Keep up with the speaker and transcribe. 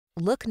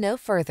Look no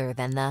further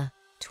than the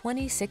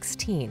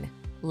 2016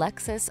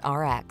 Lexus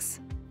RX.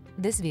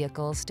 This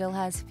vehicle still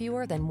has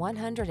fewer than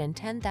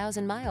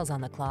 110,000 miles on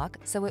the clock,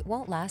 so it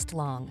won't last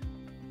long.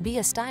 Be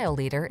a style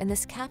leader in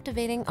this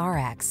captivating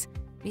RX.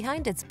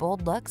 Behind its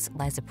bold looks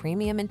lies a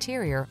premium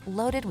interior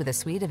loaded with a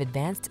suite of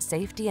advanced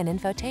safety and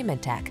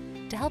infotainment tech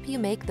to help you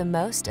make the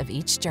most of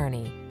each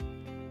journey.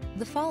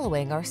 The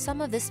following are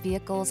some of this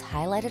vehicle's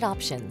highlighted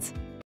options: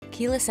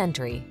 keyless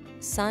entry,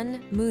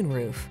 sun,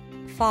 moonroof,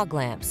 fog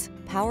lamps,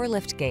 power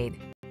liftgate,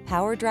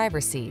 power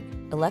driver seat,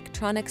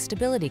 electronic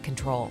stability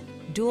control,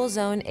 dual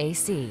zone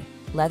AC,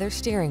 leather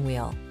steering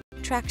wheel,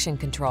 traction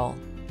control,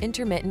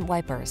 intermittent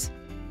wipers.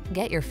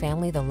 Get your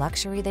family the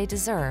luxury they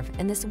deserve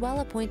in this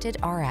well-appointed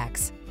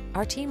RX.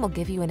 Our team will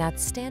give you an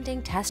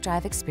outstanding test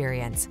drive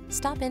experience.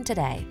 Stop in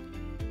today.